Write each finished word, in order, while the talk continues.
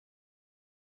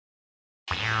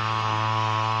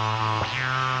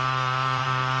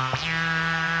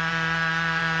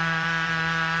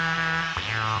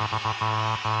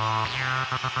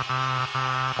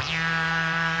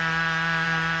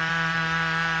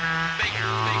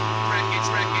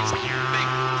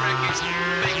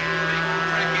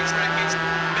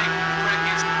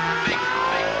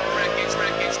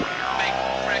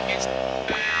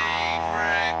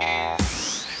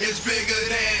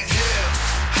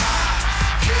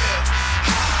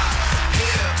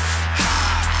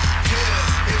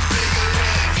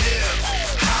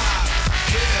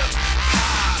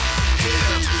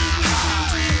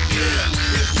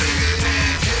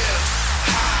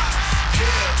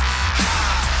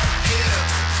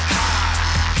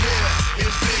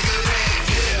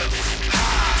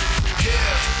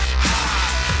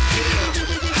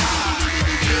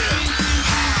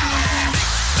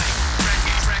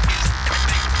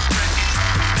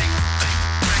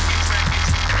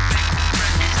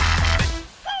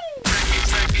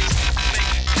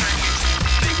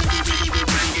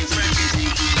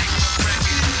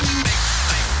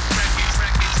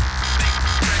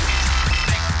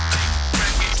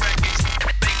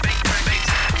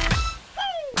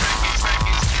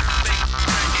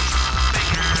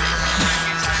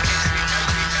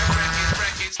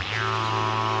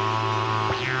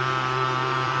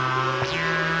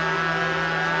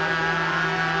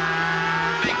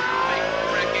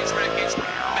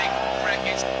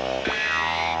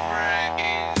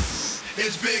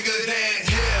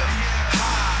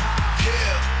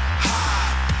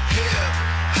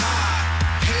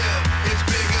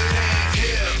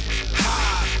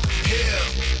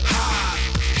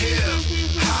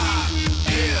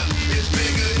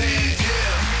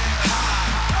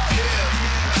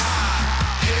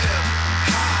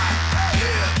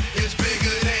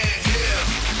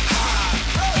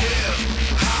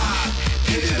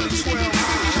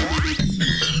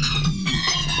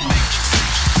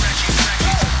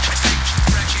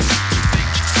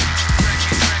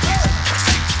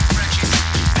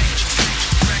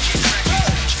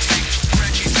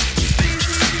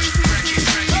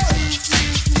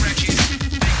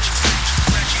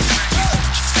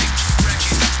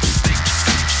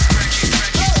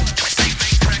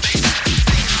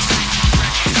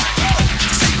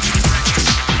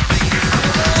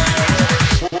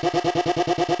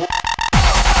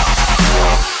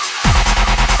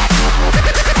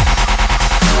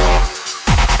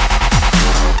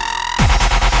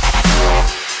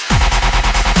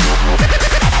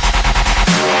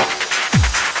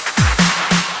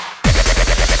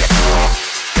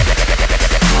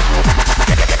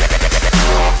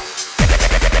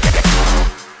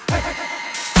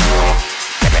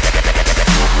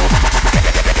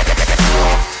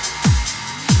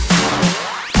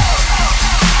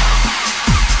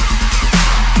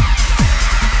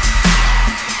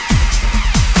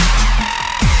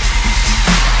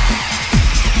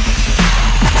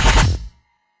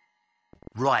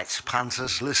Right,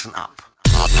 Panthers, listen up.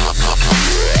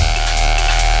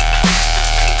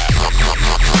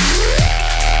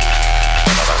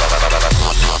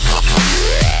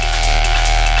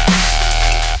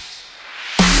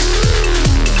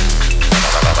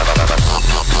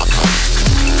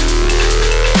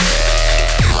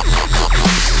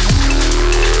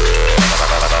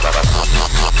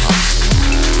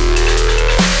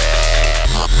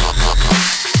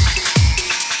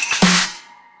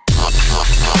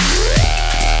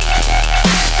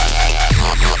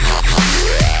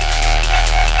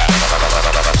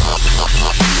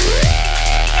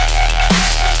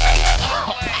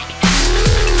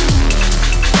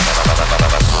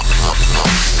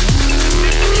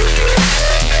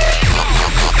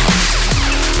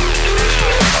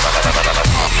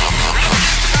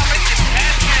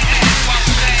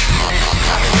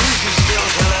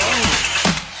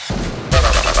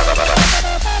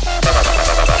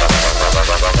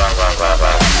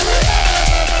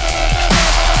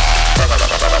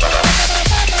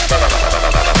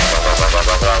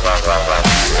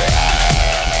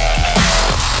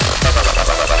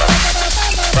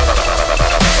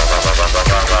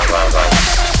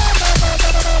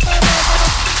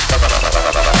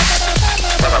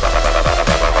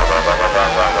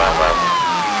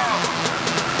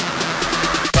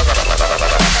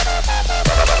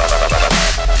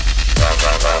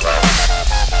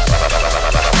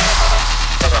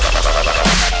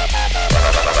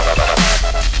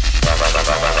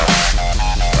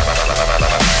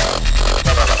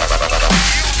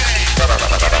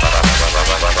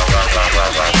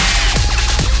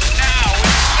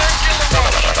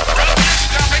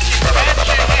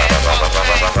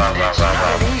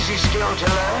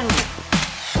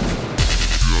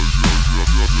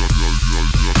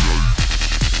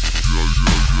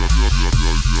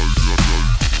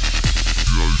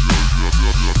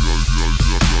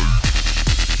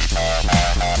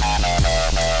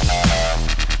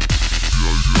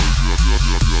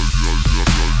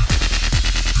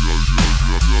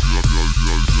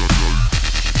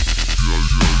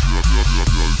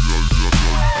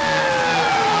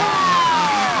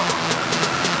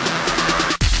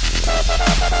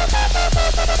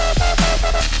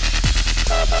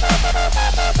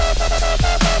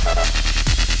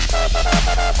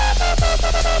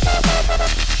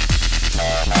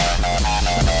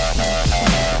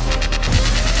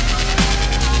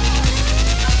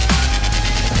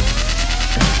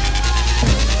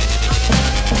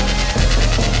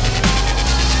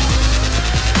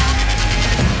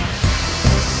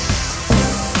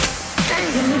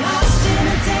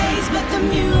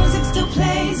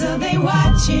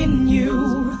 Watching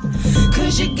you,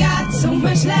 'cause you got so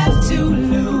much left to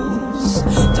lose.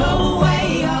 Throw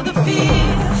away all the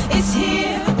fear, it's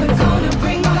here, we're gonna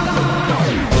bring it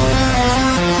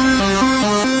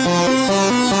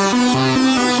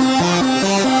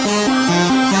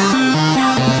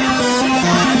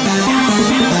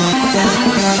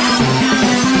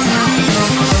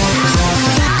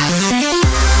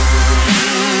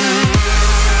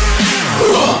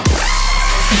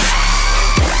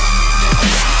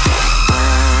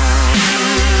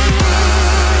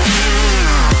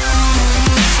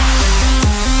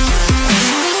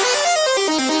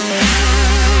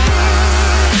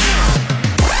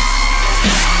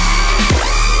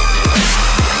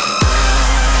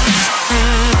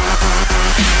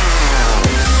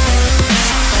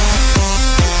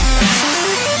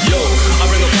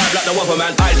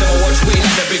man. Eyes never watch we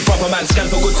like the big proper man. Scan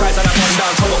for good size and I'm on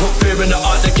down. Trying to hook fear in the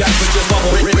art, the gap with just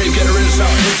bubble. Rave, get the rinse out,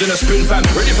 hoods in a spin fan.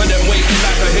 Ready for them waiting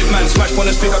like a hitman. Smash on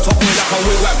the speaker, top way like a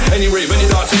wigwam. Any rave, any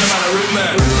dance in the man, a root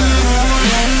man.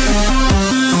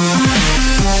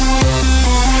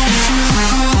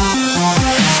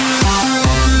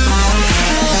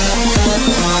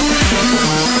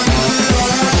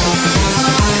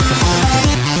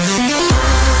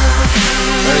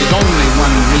 There is only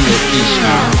one real peace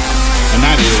now, and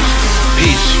that is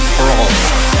peace for all.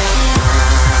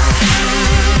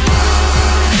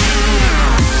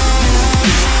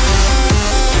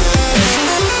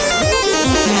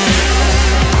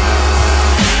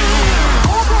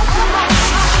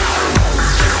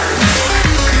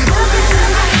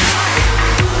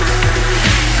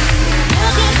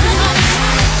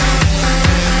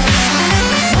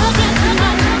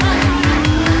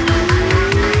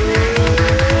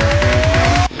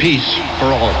 Peace for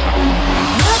all time.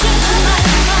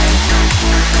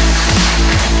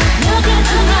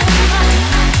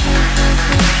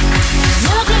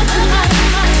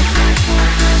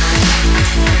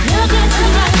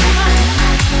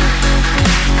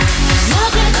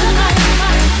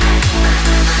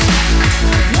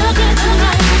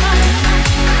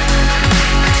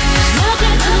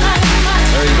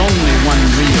 There is only one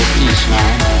real peace now,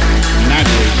 and that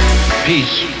is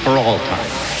peace for all time.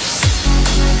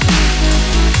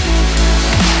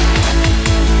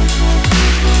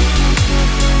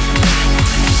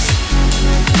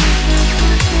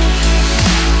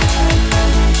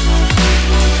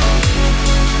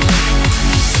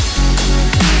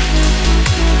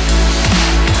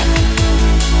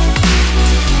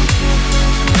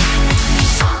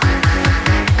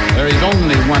 There is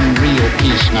only one real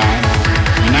peace now,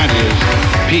 and that is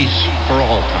peace for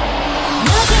all time.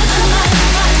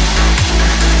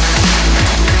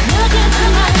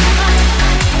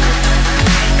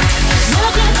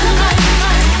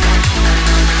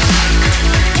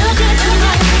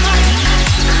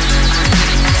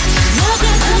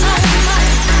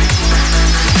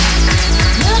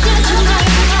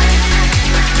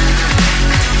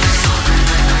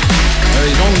 There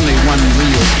is only one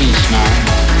real peace now,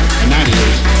 and that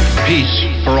is peace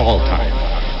for all time.